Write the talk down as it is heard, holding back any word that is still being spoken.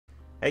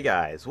Hey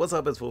guys, what's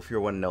up? It's Wolf, your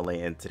one and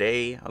only, and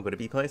today I'm going to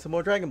be playing some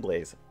more Dragon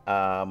Blaze.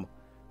 Trying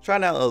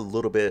out a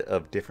little bit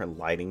of different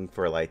lighting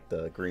for like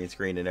the green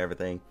screen and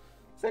everything.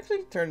 It's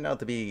actually turning out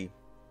to be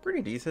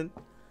pretty decent,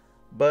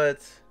 but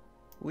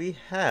we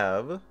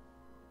have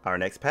our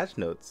next patch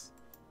notes,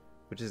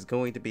 which is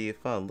going to be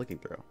fun looking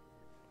through.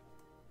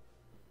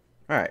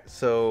 Alright,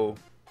 so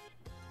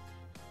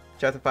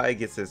Chapter 5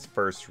 gets his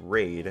first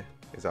raid,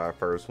 is our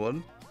first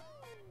one.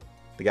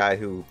 The guy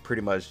who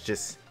pretty much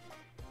just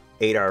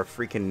ate our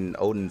freaking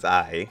Odin's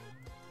eye.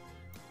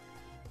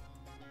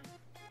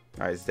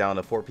 Alright, it's down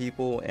to 4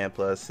 people, and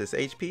plus his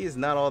HP is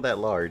not all that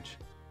large.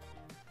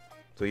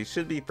 So he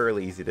should be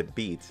fairly easy to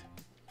beat.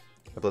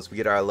 And plus we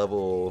get our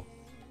level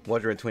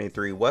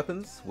 123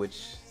 weapons,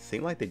 which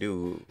seem like they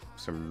do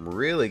some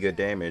really good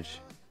damage.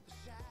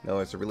 No,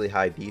 it's a really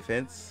high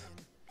defense.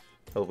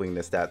 Hoping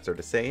the stats are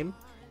the same.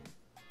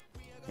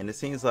 And it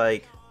seems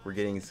like we're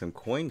getting some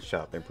coin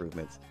shop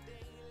improvements.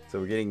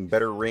 So we're getting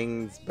better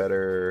rings,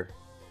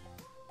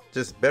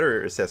 just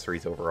better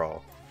accessories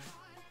overall,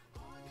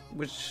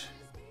 which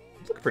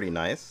look pretty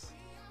nice.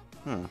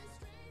 I was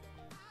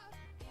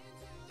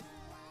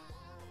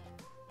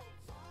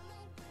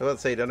about to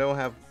say, they don't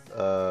have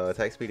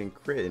attack speed and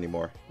crit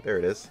anymore. There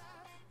it is.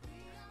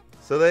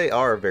 So they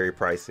are very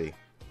pricey.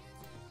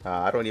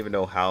 I don't even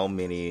know how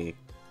many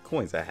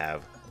coins I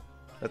have.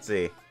 Let's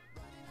see.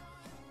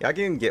 Yeah, I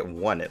can get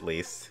one at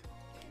least.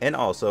 And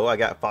also, I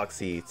got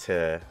Foxy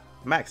to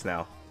max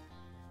now.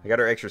 I got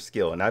her extra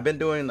skill, and I've been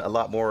doing a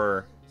lot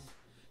more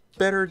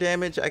better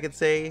damage, I could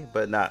say,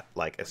 but not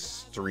like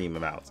extreme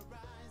amounts.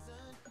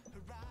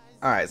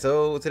 Alright,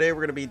 so today we're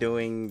going to be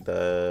doing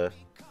the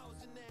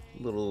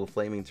little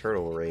flaming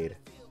turtle raid.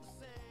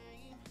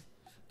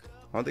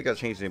 I don't think I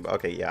changed any.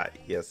 Okay, yeah,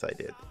 yes I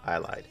did. I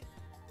lied.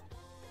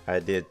 I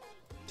did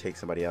take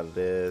somebody out of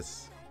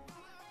this.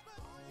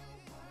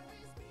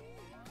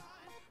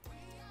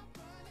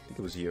 I think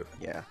it was you,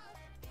 yeah.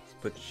 Let's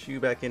put you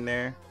back in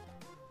there.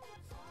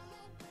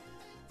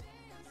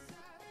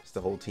 The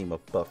whole team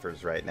of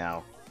buffers right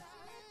now,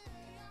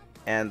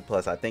 and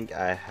plus I think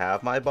I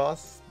have my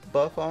boss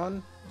buff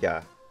on.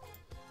 Yeah,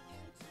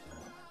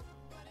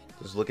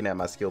 just looking at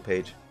my skill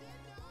page.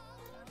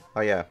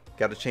 Oh yeah,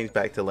 gotta change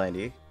back to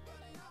Landy,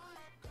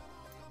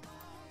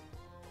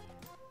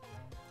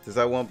 since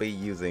I won't be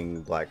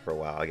using black for a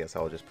while. I guess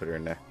I'll just put her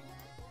in there.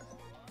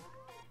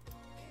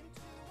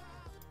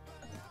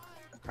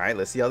 Alright,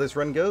 let's see how this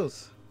run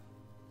goes.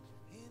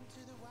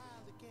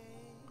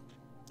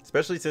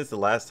 Especially since the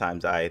last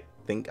times I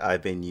think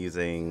I've been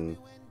using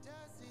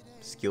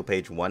skill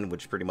page 1,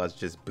 which pretty much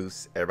just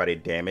boosts everybody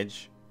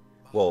damage.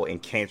 Well,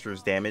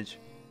 encancers damage.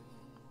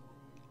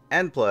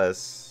 And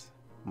plus,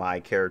 my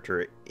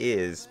character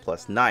is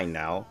 +9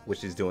 now,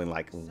 which is doing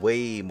like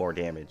way more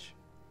damage.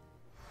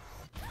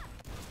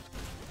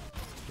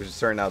 Which is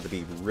turning out to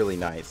be really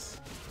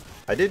nice.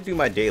 I did do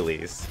my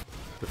dailies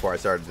before I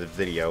started the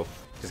video,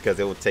 just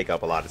because it would take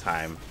up a lot of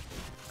time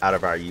out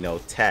of our,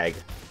 tag.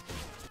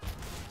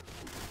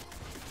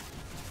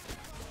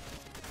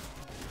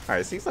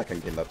 Alright, it seems like I'm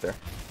getting up there.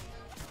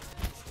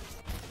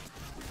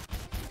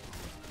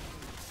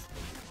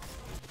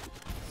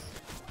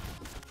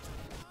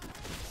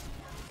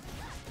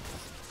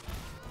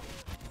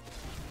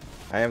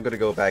 I am going to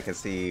go back and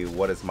see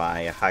what is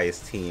my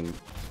highest team.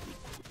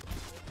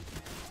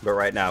 But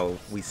right now,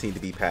 we seem to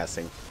be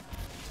passing.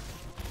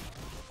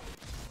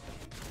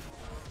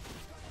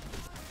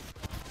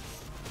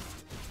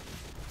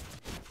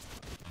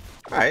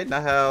 Alright,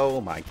 now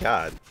oh my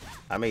god.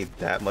 I made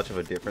that much of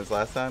a difference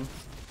last time.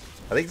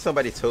 I think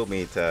somebody told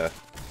me to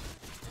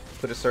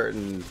put a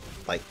certain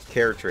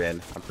character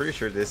in. I'm pretty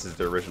sure this is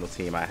the original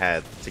team I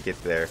had to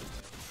get there.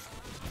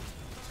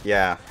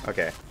 Yeah,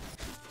 okay.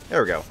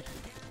 There we go.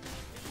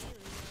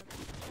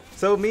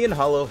 So me and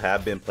Hollow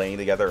have been playing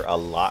together a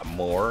lot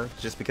more,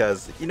 just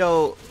because,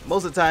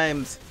 most of the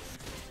times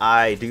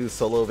I do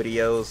solo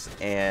videos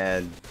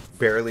and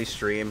barely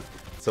stream.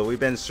 So we've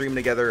been streaming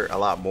together a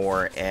lot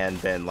more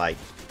and been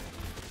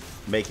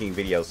making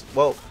videos.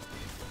 Well,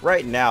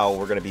 right now,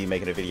 we're going to be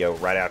making a video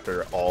right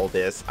after all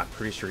this. I'm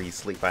pretty sure he's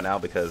asleep by now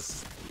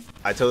because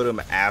I told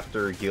him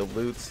after Guild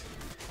Loot,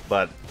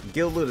 but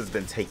Guild Loot has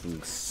been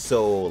taking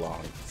so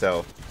long.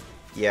 So,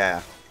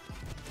 yeah,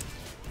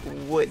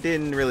 it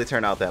didn't really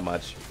turn out that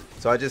much.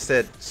 So I just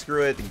said,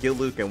 screw it, Guild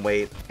Loot can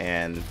wait,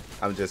 and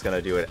I'm just going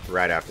to do it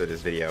right after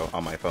this video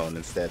on my phone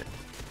instead.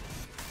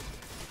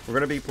 We're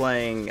going to be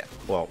playing,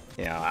 well,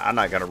 I'm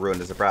not going to ruin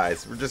the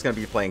surprise. We're just going to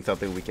be playing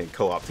something we can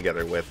co-op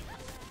together with.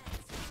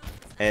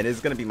 And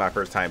it's going to be my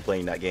first time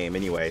playing that game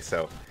anyway,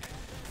 so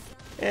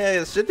yeah,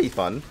 it should be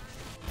fun.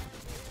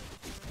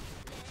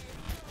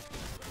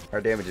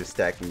 Our damage is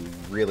stacking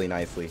really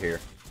nicely here.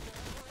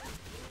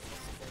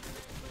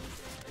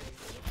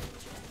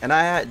 And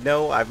I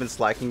know I've been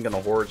slacking on the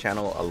horror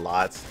channel a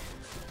lot,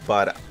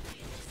 but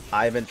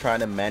I've been trying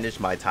to manage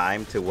my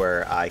time to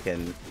where I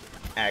can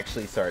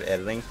actually start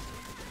editing.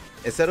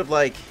 Instead of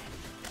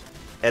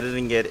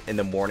editing it in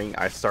the morning,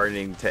 I'm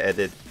starting to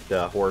edit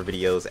the horror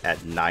videos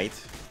at night.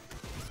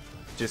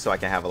 just so I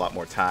can have a lot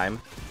more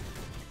time.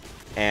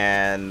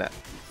 And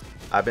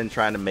I've been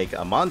trying to make a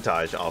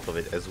montage off of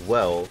it as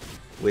well,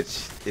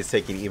 which is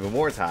taking even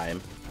more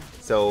time.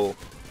 So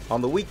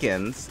on the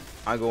weekends,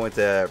 I'm going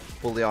to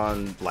fully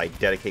on like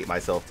dedicate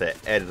myself to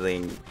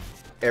editing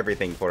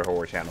everything for the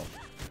horror channel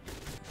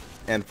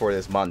and for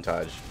this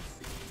montage.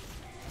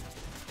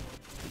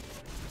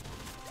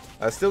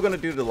 I'm still gonna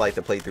do the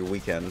playthrough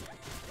weekend,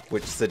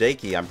 which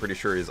Sadeki I'm pretty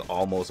sure is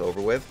almost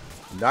over with.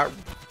 Not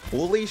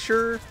fully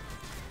sure,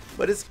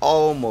 but it's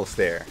almost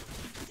there.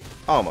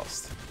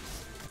 Almost.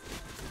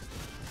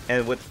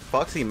 And with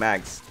Foxy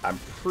Max, I'm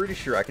pretty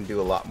sure I can do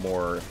a lot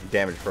more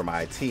damage for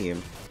my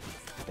team.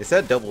 It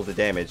said double the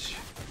damage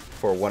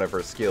for one of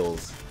her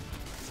skills,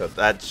 so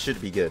that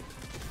should be good.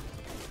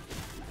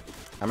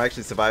 I'm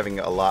actually surviving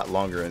a lot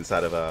longer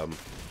inside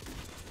of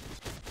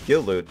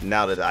guild loot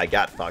now that I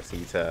got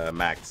Foxy to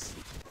max.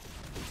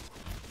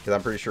 Because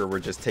I'm pretty sure we're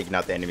just taking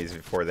out the enemies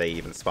before they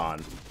even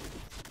spawn.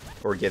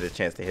 Or get a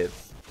chance to hit.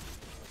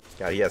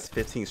 God, he has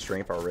 15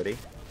 strength already.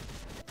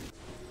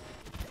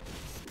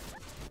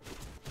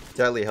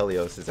 Deadly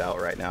Helios is out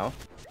right now.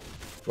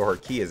 Or her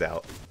key is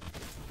out.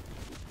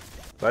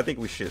 But I think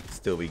we should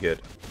still be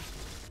good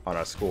on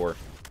our score.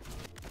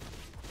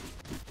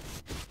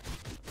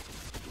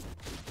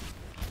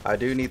 I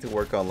do need to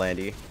work on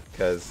Landy,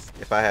 because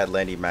if I had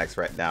Landy max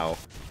right now,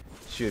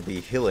 she would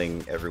be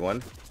healing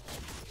everyone.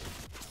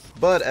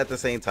 But at the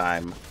same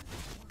time,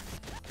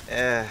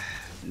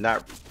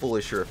 not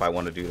fully sure if I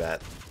want to do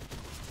that.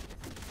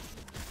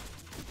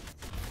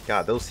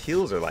 God, those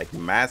heals are like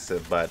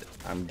massive, but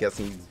I'm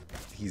guessing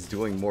he's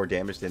doing more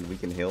damage than we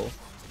can heal.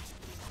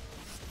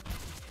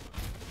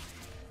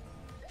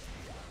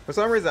 For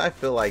some reason, I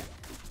feel like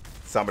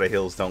some of the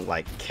heals don't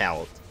like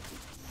count.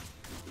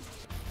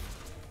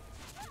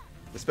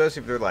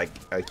 Especially if they're like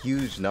a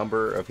huge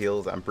number of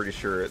heals, I'm pretty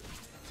sure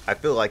I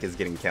feel like it's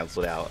getting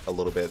canceled out a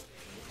little bit.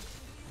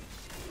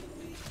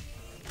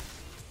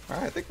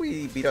 Alright, I think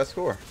we beat our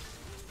score.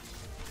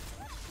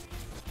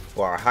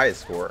 Well, our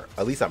highest score.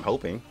 At least I'm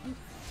hoping.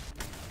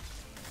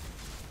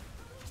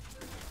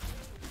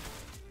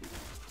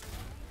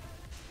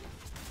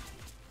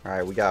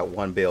 Alright, we got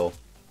one bill.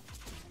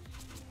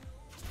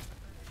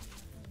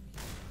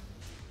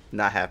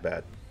 Not half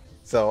bad.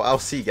 So I'll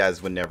see you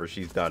guys whenever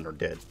she's done or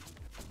dead.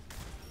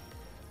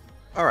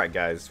 Alright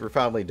guys, we're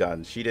finally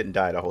done. She didn't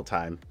die the whole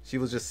time. She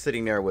was just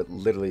sitting there with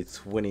literally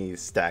 20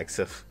 stacks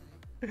of...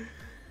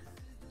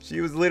 She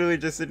was literally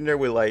just sitting there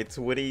with like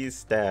 20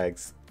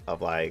 stacks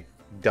of like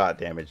dot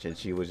damage, and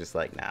she was just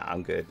like, nah,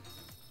 I'm good.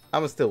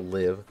 I'ma still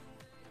live.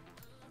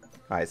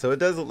 Alright, so it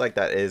does look like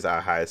that is our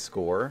highest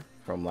score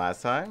from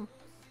last time.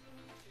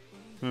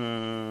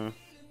 Not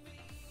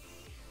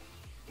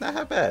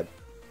half bad.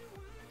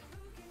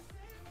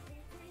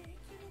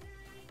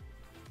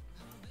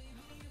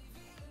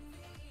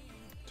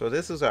 So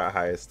this is our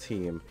highest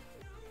team.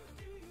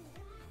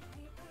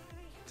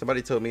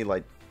 Somebody told me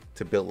like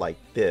to build like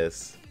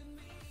this.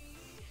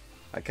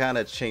 I kind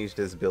of changed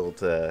this build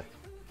to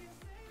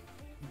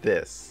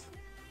this.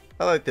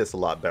 I like this a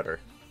lot better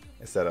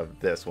instead of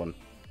this one.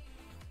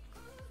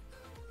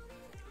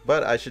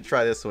 But I should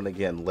try this one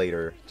again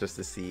later just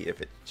to see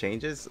if it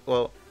changes.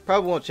 Well,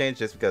 probably won't change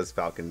just because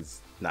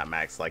Falcon's not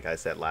maxed like I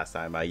said last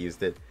time I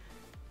used it.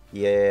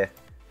 Yeah.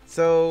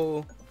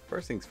 So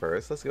first things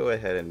first, let's go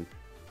ahead and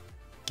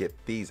get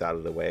these out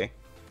of the way.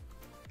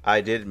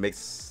 I did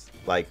mix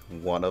like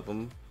one of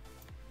them,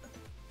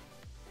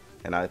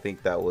 and I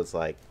think that was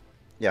like,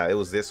 yeah, it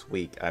was this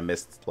week I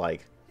missed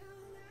like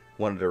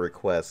one of the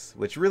requests,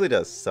 which really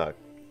does suck.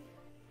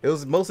 It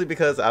was mostly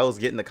because I was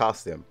getting the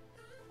costume.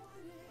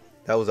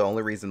 That was the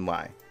only reason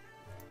why.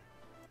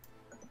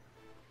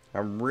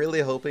 I'm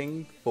really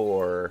hoping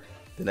for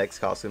the next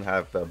costume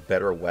have a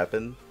better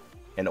weapon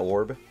and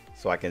orb,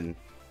 so I can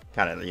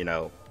kind of, you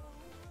know,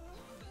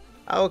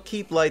 I'll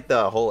keep like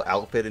the whole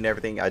outfit and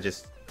everything. I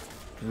just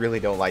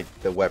really don't like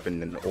the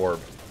weapon and orb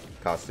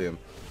costume.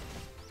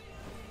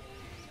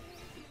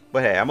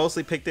 But hey, I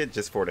mostly picked it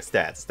just for the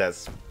stats.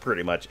 That's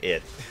pretty much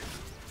it.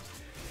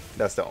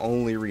 That's the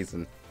only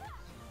reason.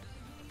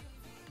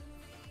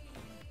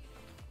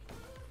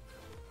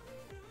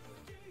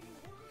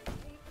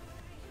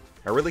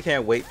 I really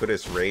can't wait for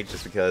this raid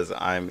just because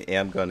I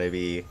am going to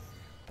be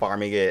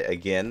farming it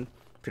again.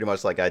 Pretty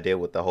much like I did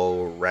with the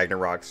whole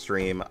Ragnarok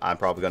stream. I'm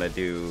probably going to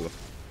do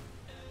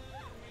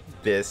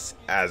this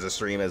as a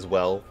stream as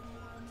well,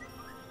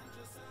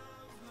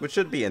 which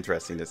should be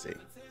interesting to see.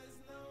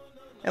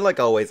 And like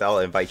always, I'll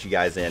invite you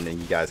guys in and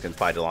you guys can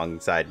fight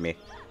alongside me.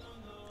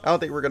 I don't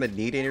think we're going to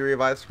need any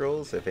revive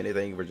scrolls. If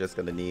anything, we're just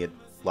going to need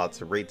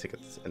lots of raid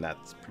tickets, and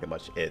that's pretty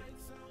much it.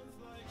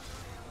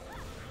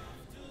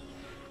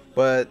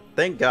 But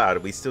thank God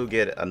we still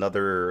get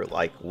another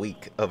like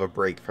week of a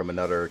break from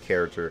another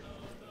character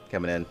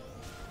coming in.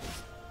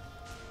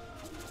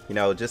 You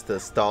know, just to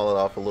stall it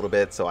off a little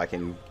bit so I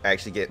can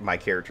actually get my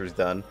characters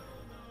done.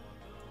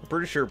 I'm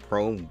pretty sure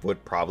Prone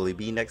would probably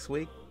be next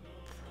week.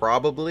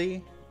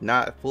 Probably.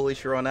 Not fully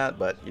sure on that,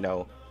 but you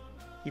know,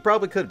 he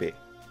probably could be.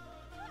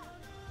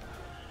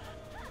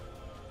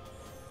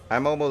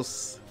 I'm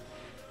almost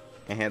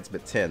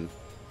enhancement 10.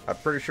 I'm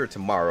pretty sure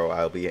tomorrow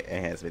I'll be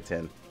enhancement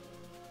 10.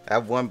 I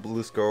have one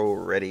blue scroll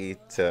ready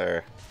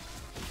to,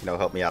 you know,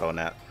 help me out on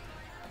that.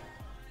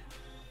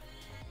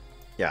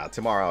 Yeah,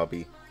 tomorrow I'll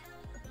be.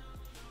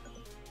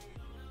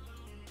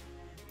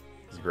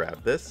 Let's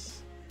grab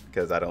this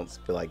because I don't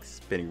feel like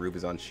spending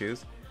rubies on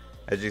shoes.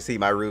 As you see,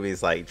 my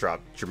rubies like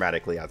dropped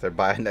dramatically after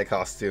buying that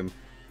costume.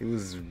 It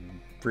was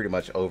pretty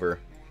much over.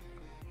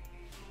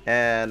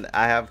 And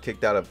I have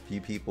kicked out a few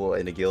people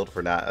in the guild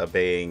for not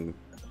obeying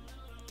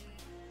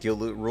guild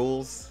loot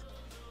rules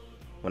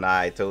when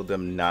I told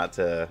them not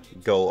to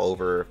go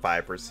over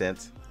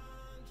 5%.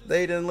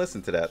 They didn't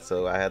listen to that,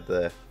 so I had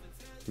to,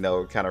 you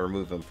know, kind of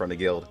remove them from the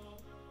guild.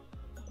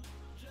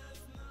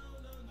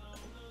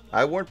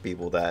 I warned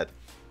people that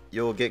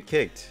you'll get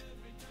kicked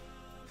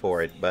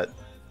for it, but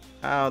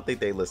I don't think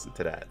they listened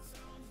to that.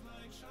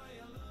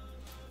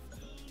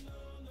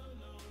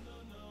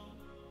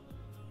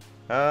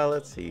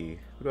 Let's see.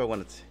 Who do I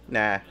want to...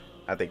 Nah,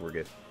 I think we're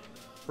good.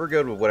 We're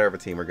good with whatever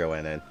team we're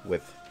going in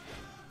with.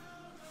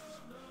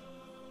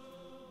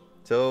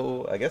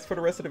 So, I guess for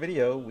the rest of the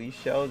video, we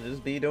shall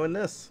just be doing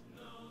this.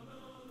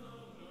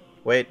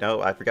 Wait,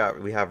 no, I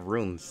forgot. We have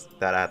runes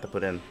that I have to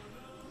put in.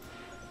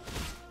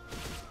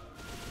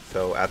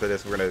 So, after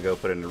this, we're going to go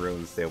put in the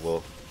runes, then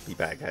we'll be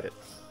back at it.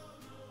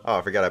 Oh,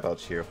 I forgot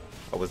about you.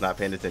 I was not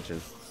paying attention.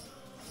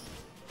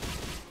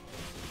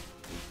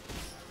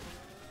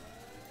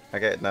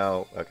 Okay,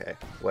 no, okay,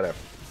 whatever.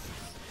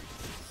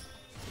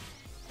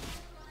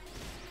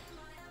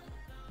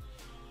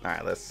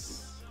 Alright,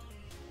 let's...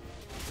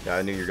 Yeah,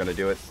 I knew you were gonna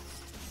do it.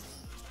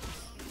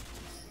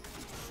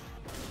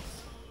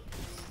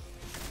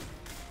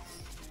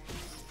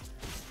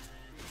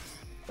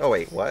 Oh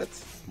wait, what?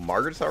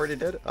 Margaret's already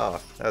dead?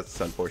 Oh,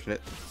 that's unfortunate.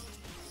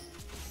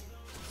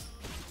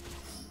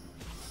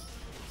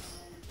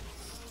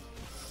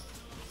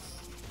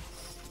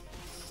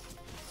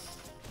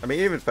 I mean,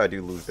 even if I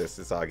do lose this,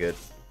 it's all good.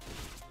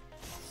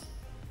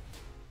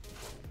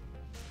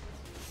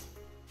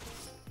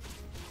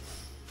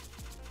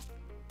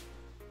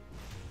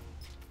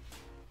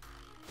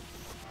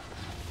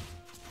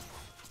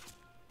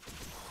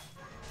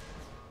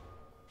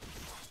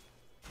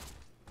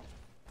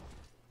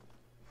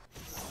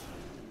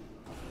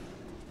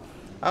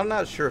 I'm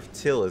not sure if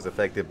Till is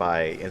affected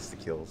by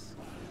insta-kills.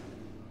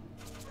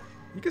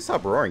 You can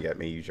stop roaring at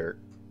me, you jerk.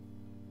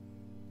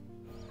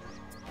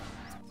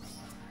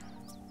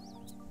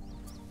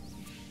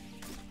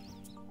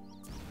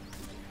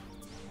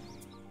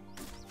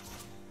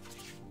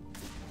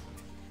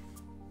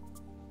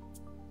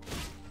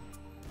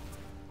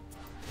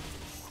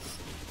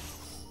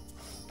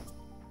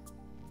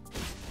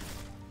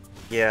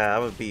 Yeah, I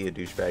would be a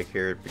douchebag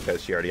here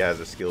because she already has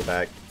her skill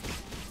back.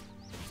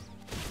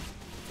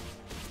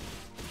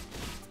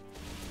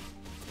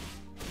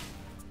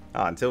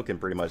 And Till can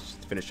pretty much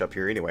finish up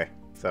here anyway.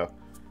 So,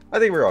 I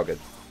think we're all good.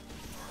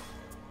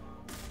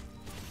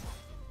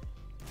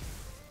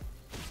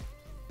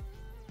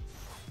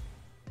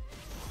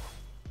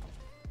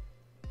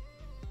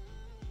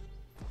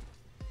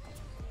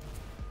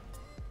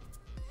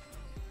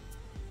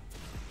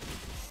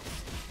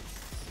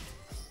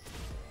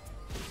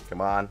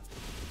 Come on.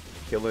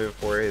 Kill him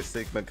before his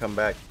Sigma come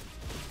back.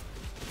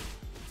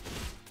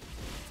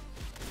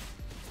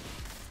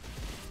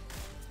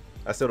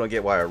 I still don't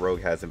get why a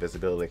rogue has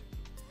invisibility.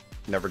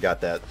 Never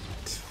got that.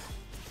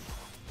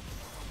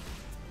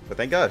 But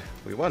thank God,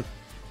 we won.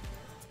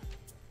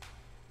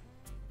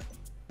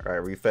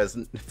 Alright, we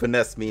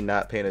finesse me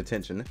not paying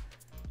attention.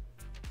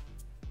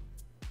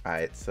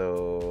 Alright,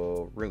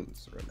 so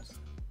runes.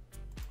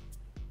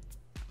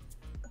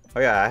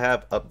 Oh yeah, I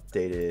have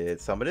updated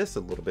some of this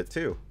a little bit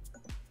too.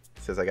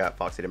 Since I got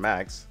Foxy to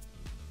max.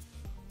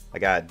 I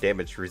got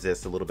damage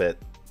resist a little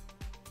bit.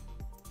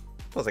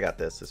 Plus I got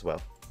this as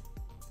well.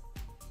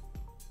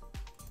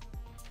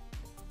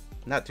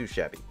 Not too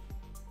shabby.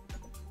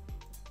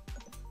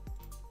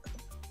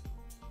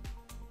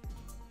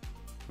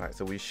 Alright,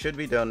 so we should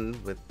be done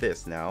with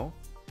this now.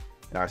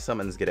 And our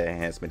summons get an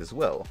enhancement as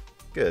well.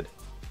 Good.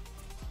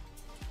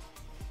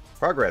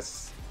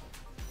 Progress.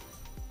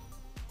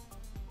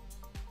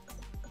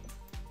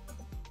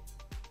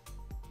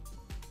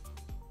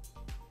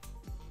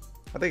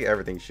 I think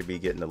everything should be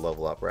getting a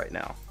level up right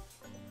now.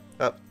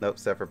 Oh, nope,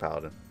 except for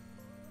Paladin.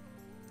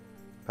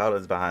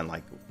 Paladin's behind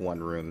like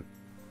one rune.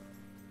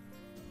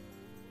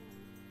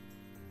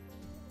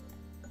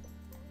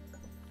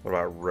 What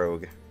about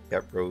Rogue?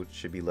 Yep, Rogue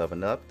should be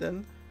leveling up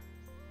then.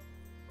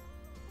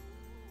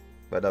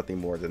 But nothing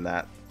more than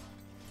that.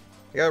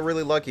 I got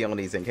really lucky on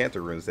these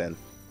Encanter runes then.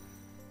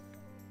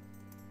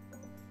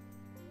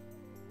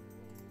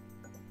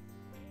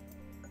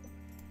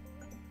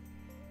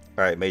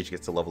 Alright, Mage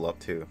gets to level up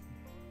too.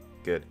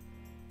 Good.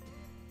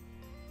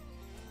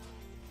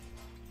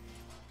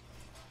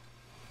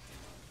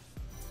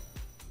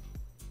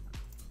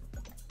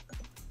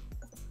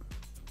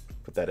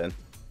 Put that in.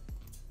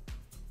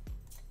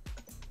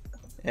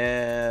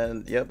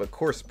 And, yep, of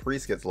course,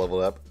 Priest gets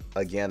leveled up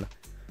again.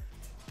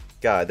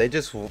 God, they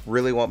just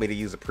really want me to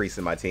use a priest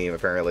in my team,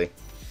 apparently.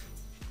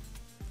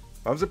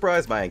 I'm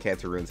surprised my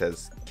Encanter Runes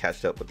has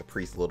catched up with the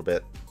priest a little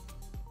bit.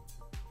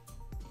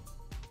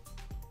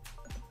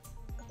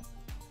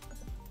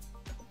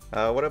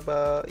 What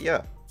about,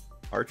 yeah,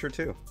 Archer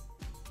too.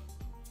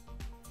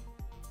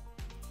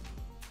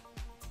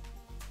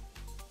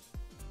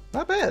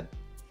 Not bad.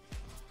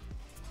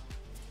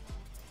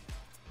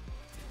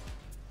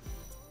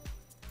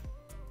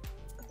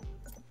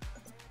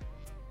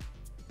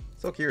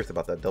 So curious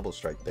about that double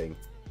strike thing.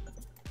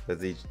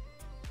 Does he...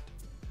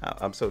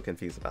 I'm so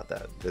confused about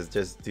that. Does it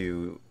just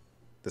do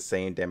the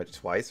same damage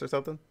twice or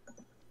something?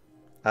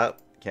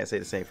 Can't say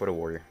the same for the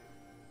warrior.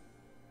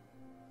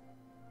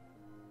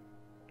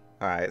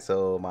 Alright,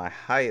 so my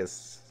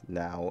highest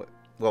now...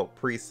 Well,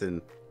 priests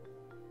and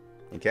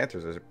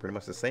enchanters are pretty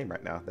much the same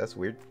right now. That's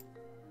weird.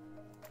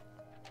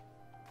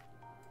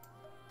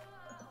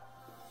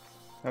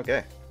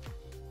 Okay.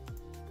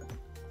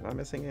 Am I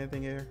missing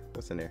anything here?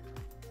 What's in here?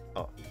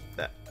 Oh,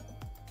 that.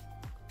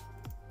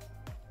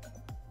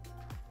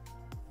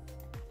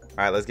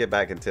 Alright, let's get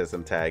back into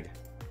some tag.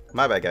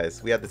 My bad,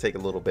 guys. We had to take a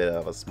little bit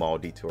of a small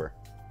detour.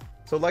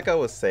 So like I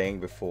was saying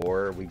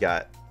before we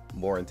got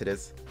more into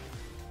this,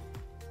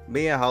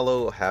 me and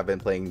Hollow have been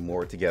playing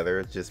more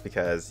together just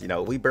because, you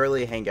know, we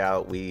barely hang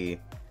out. We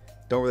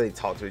don't really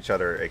talk to each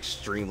other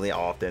extremely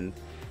often,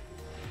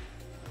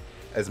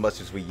 as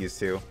much as we used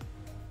to.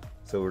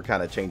 So we're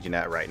kind of changing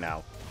that right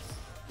now.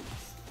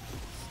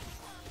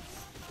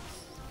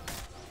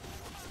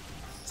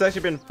 It's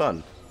actually been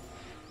fun.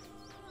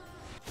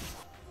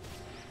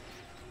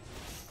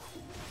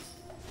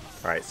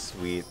 Alright,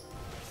 sweet.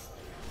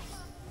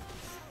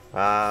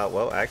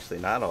 Well, actually,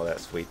 not all that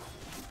sweet.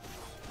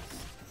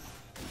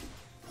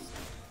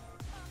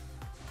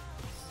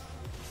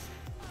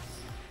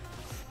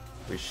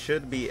 We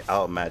should be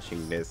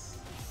outmatching this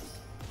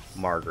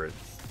Margaret.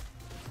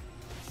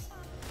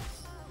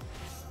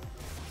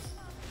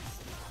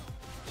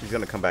 She's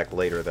gonna come back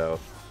later, though,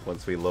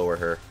 once we lower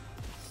her.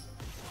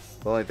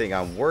 The only thing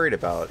I'm worried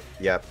about,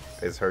 yep,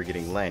 is her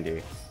getting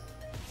Landy.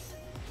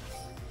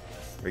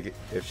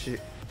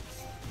 If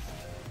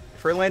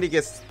her Landy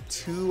gets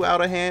too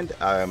out of hand,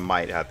 I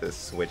might have to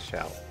switch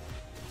out.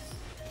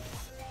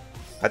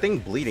 I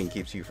think bleeding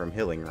keeps you from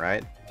healing,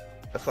 right?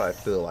 That's what I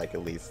feel like,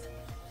 at least.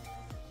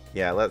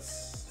 Yeah,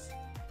 let's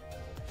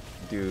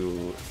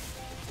do...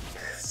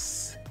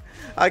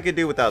 I could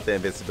do without the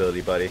invincibility,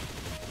 buddy.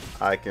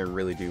 I can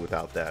really do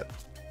without that.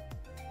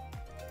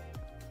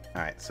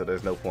 Alright, so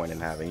there's no point in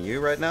having you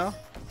right now.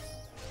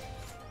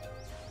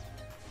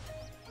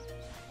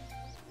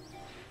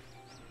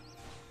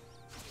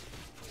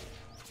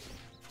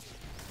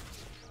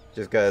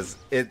 Just because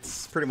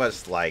it's pretty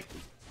much like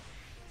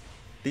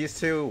these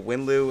two,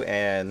 Winlu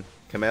and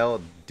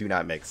Kamel, do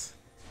not mix.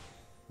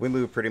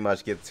 Winlu pretty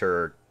much gets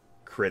her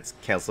crits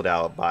canceled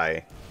out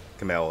by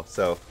Kamel,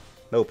 so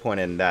no point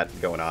in that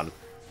going on.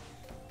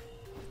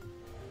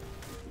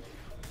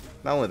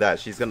 Not only that,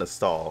 she's gonna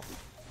stall,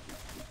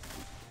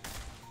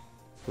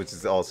 which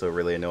is also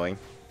really annoying.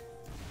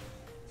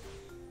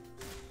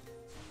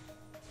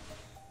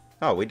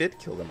 Oh, we did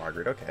kill the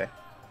Margaret, okay.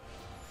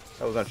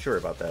 I was unsure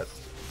about that.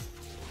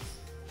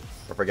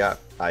 I forgot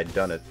I'd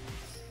done it.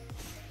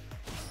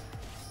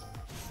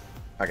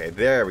 Okay,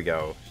 there we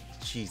go.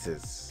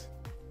 Jesus.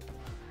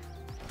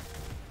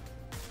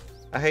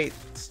 I hate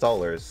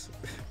stallers.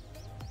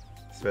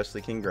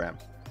 Especially King Graham.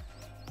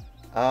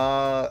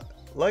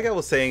 Like I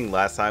was saying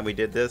last time we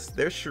did this,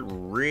 there should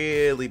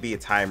really be a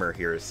timer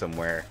here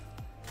somewhere.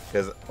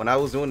 Because when I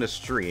was doing the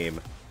stream,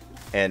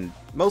 and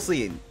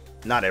mostly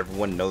not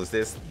everyone knows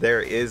this,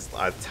 there is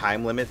a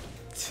time limit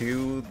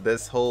to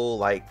this whole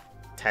like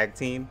tag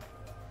team.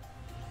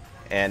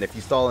 And if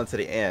you stall into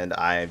the end,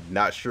 I'm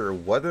not sure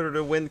what are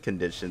the win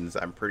conditions.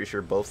 I'm pretty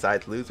sure both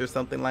sides lose or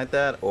something like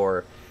that,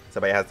 or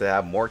somebody has to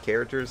have more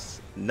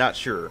characters. Not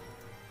sure.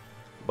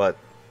 But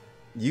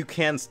you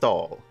can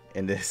stall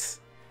in this.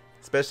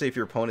 Especially if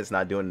your opponent's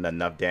not doing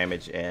enough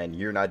damage and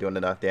you're not doing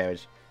enough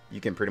damage,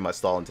 you can pretty much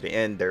stall into the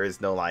end. There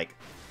is no like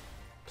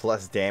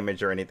plus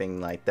damage or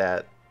anything like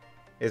that.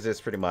 It's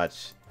just pretty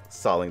much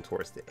stalling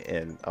towards the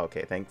end.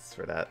 Okay, thanks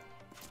for that.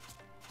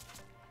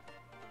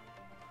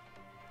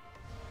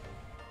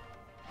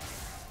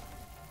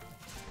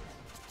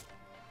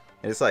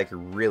 And it's like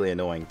really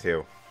annoying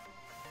too.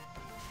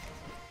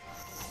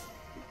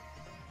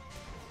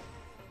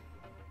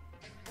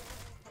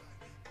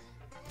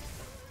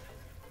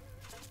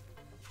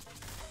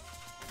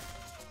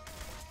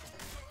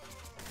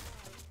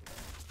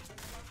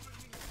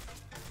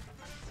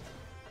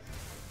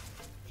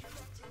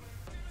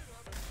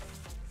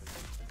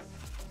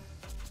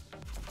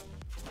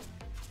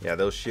 Yeah,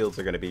 those shields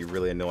are going to be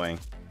really annoying.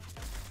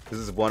 This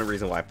is one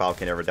reason why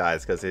Falcon never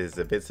dies, because his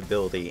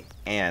invincibility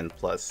and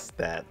plus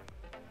that.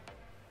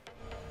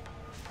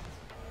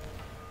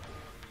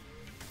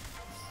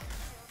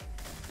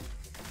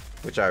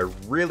 Which I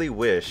really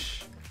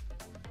wish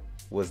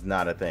was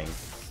not a thing.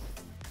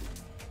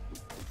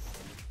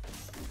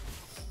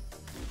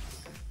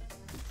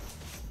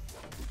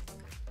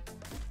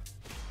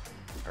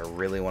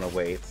 really want to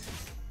wait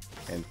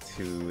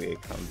until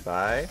it comes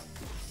by.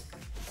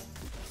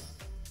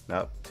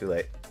 Nope, too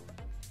late.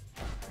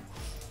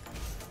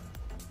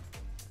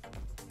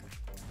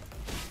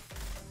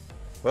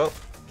 Well,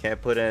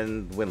 can't put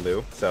in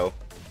Winlu, so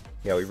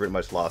yeah, we pretty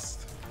much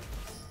lost.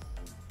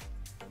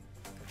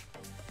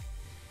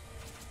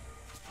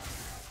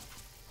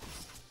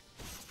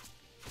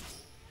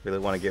 Really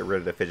want to get rid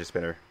of the fidget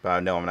spinner, but I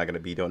know I'm not going to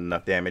be doing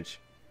enough damage.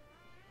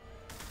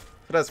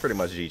 So that's pretty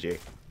much GG.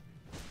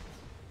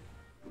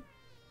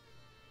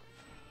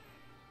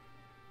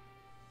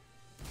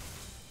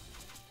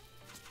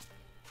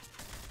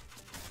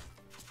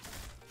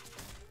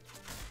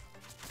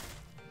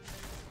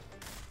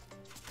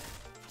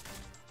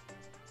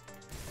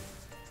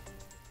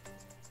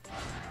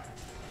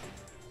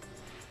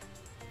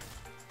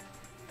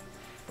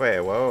 Wait,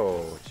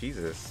 whoa,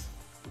 Jesus.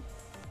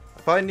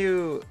 If I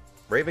knew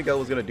Raven Girl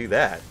was gonna do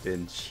that,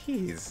 then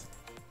jeez.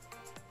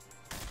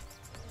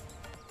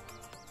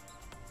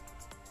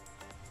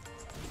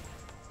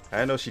 I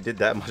didn't know she did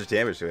that much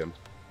damage to him.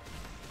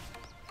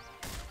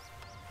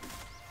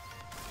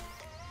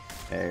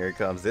 And here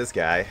comes this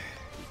guy.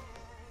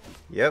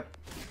 Yep.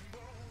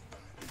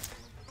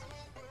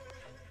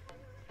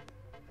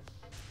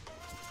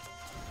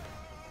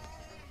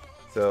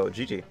 So,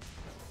 GG.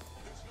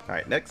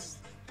 Alright, next.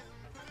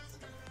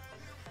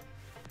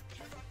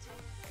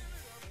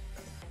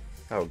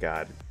 Oh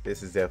god,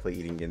 this is definitely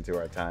eating into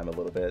our time a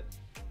little bit.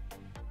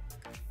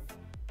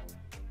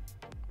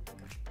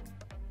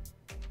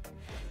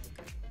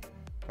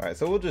 Alright,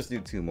 so we'll just do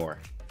 2 more.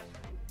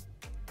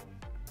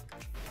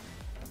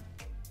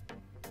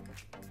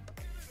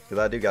 Because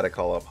I do gotta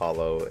call up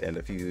Hollow in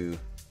a few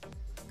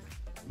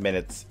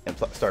minutes and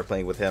start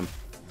playing with him.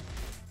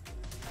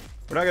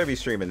 We're not gonna be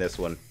streaming this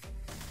one.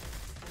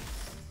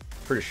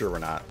 Pretty sure we're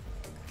not.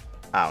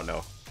 I don't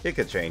know. It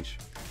could change.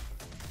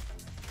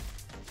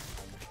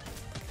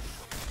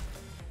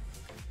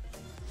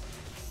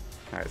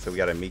 Alright, so we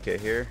got a Mika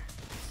here.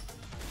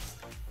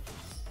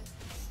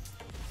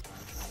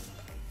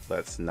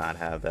 Let's not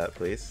have that,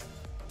 please.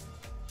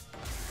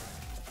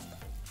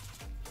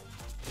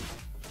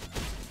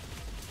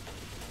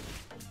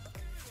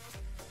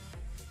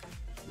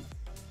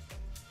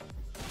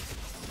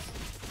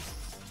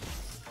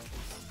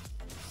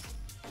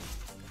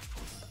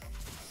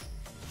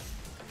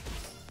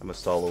 I'm gonna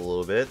stall a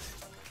little bit.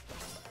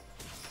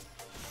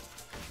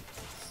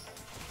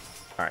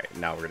 Alright,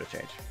 now we're gonna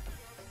change.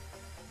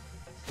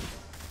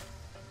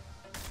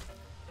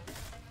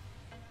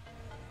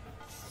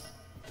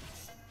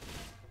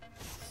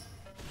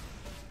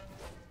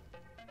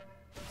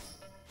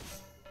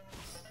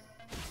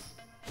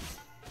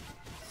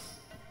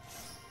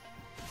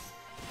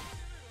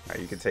 Alright,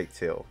 you can take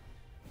Till.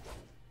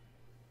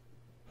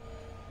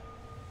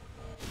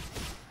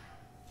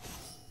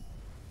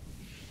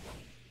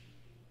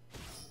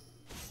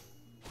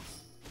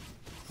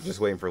 Just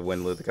waiting for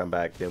Winlu to come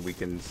back, then we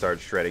can start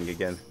shredding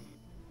again.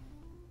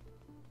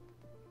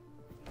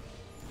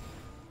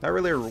 Not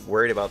really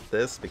worried about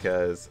this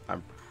because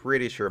I'm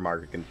pretty sure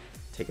Margaret can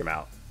take him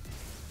out.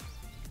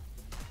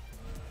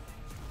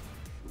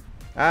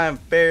 I'm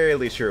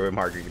fairly sure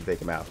Margaret can take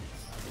him out.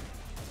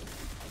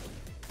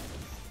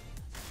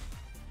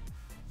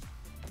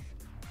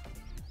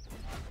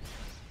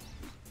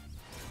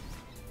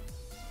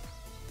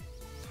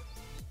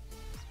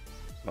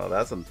 Well,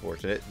 that's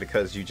unfortunate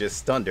because you just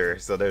stunned her,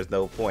 so there's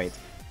no point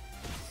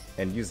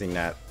in using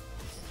that.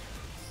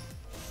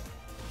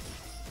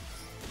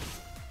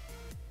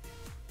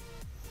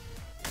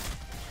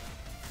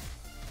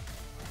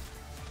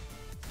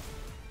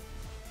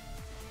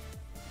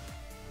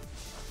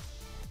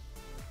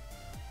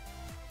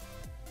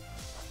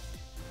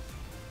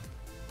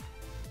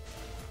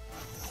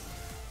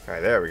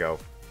 Alright, there we go.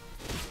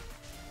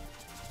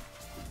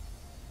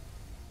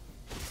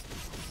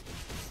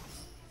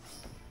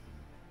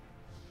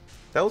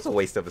 That was a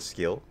waste of a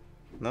skill.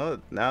 No,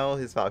 now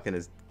his Falcon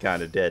is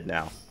kind of dead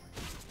now.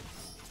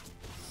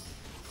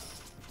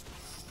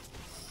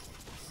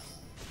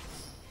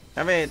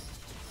 I mean,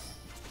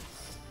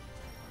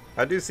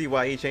 I do see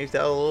why he changed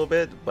that a little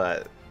bit,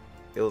 but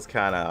it was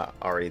kind of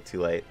already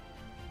too late.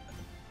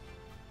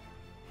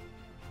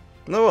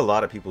 I know a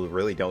lot of people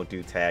really don't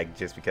do tag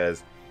just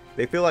because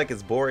they feel like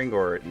it's boring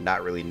or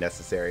not really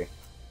necessary.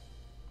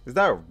 It's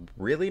not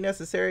really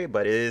necessary,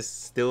 but it is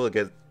still a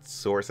good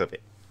source of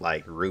it.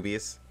 Like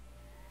rubies,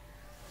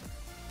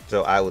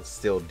 so I would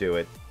still do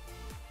it.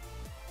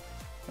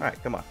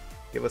 Alright, come on,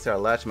 give us our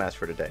last match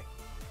for today,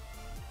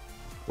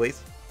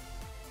 please.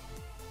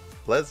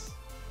 Please,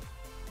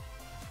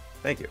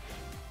 thank you.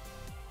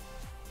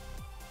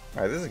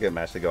 Alright, this is a good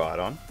match to go out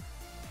on.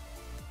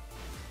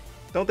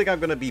 Don't think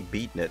I'm gonna be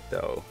beating it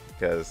though,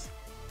 because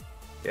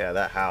yeah,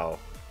 that How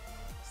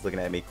is looking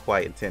at me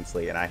quite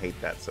intensely and I hate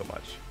that so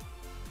much.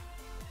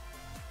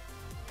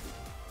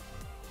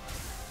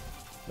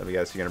 Let me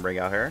guess, you're gonna bring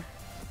out her,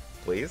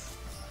 please.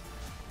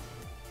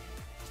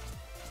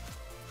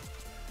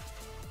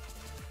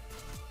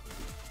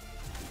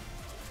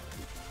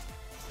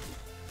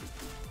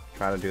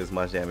 Trying to do as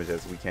much damage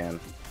as we can.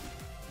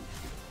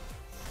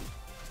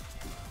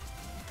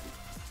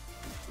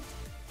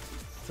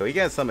 So he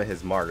can't summon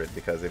his Margaret,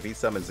 because if he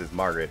summons his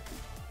Margaret,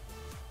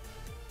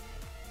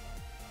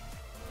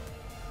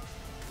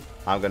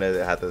 I'm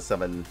gonna have to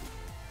summon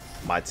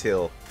my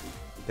Till.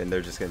 Then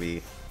they're just gonna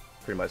be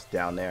pretty much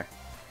down there.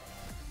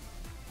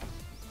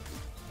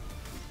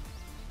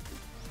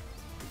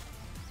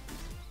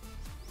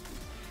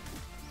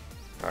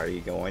 Are you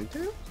going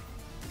to?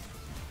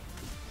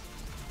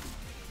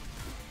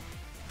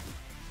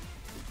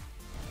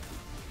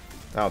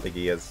 I don't think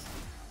he is.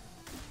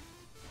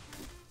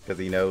 Because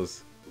he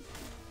knows.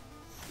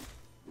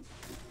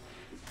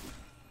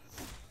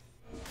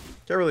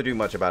 Can't really do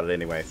much about it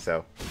anyway,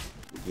 so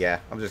yeah,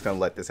 I'm just gonna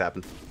let this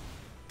happen.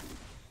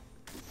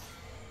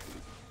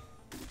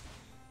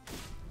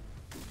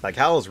 Like,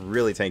 Howl's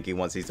really tanky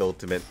once he's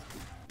ultimate.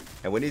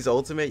 And when he's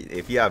ultimate,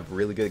 if you have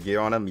really good gear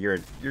on him, you're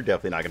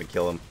definitely not gonna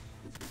kill him.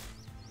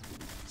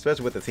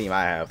 Especially with the team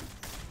I have.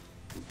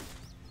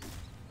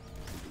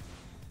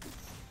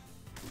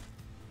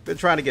 Been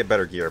trying to get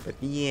better gear, but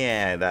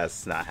yeah,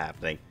 that's not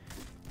happening.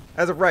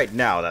 As of right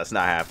now, that's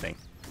not happening.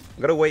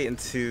 I'm gonna wait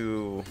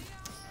into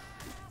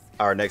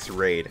our next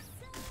raid,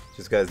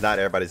 just because not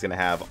everybody's gonna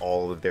have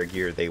all of their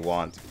gear they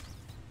want.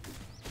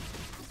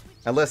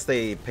 Unless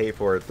they pay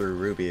for it through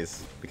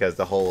rubies, because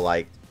the whole,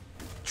 like,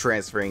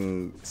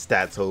 transferring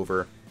stats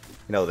over,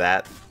 you know,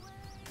 that.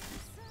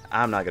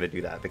 I'm not gonna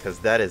do that, because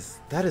that is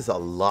a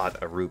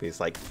lot of rubies.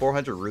 Like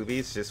 400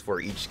 rubies just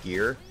for each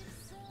gear.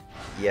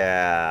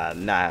 Yeah,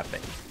 not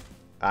happening.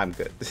 I'm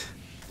good.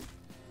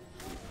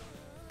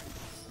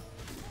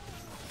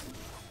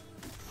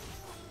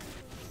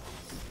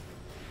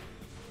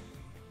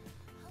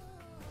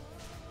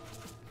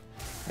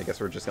 I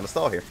guess we're just gonna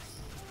stall here.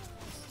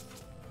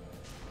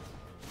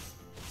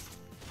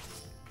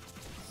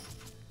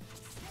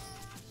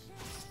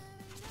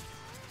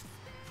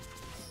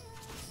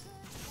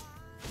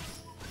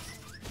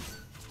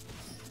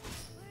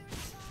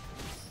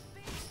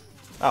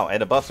 Oh,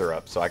 and the buffs are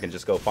up, so I can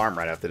just go farm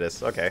right after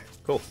this. Okay,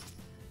 cool.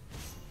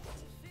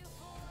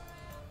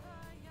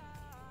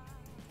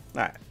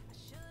 Alright.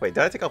 Wait,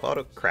 did I take off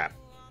auto? Crap.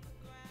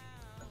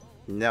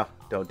 No,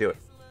 don't do it.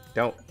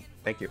 Don't.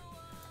 Thank you.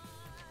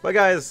 But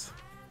guys,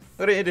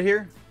 I'm gonna end it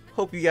here.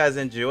 Hope you guys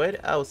enjoyed.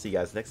 I will see you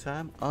guys next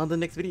time on the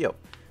next video.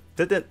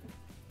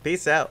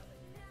 Peace out.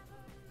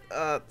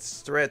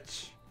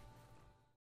 Stretch.